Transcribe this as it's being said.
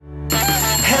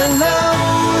Hello,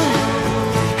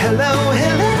 hello,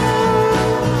 hello.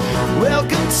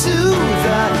 Welcome to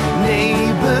the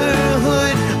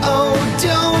neighborhood. Oh,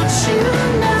 don't you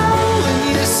know when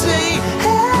you say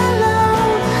hello,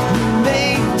 you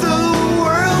make the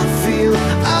world feel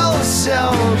oh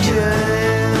so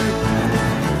good.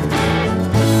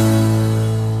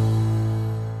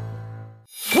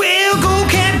 Well, go,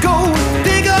 cat, go,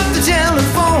 pick up the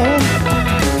telephone.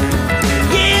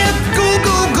 Yeah, go,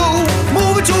 go, go,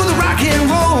 move it to the rock and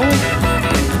roll.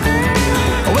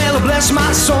 Well, bless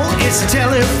my soul, it's the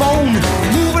telephone.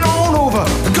 Moving on over,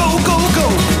 go, go, go.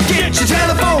 Get your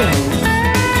telephone.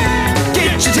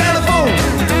 Get your telephone.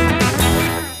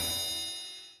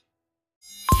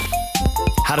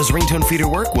 How does Ringtone Feeder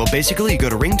work? Well, basically, you go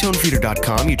to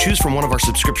ringtonefeeder.com, you choose from one of our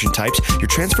subscription types, you're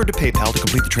transferred to PayPal to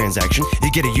complete the transaction,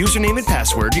 you get a username and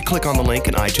password, you click on the link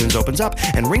and iTunes opens up,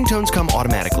 and ringtones come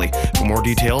automatically. For more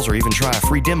details or even try a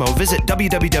free demo, visit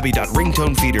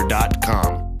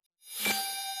www.ringtonefeeder.com.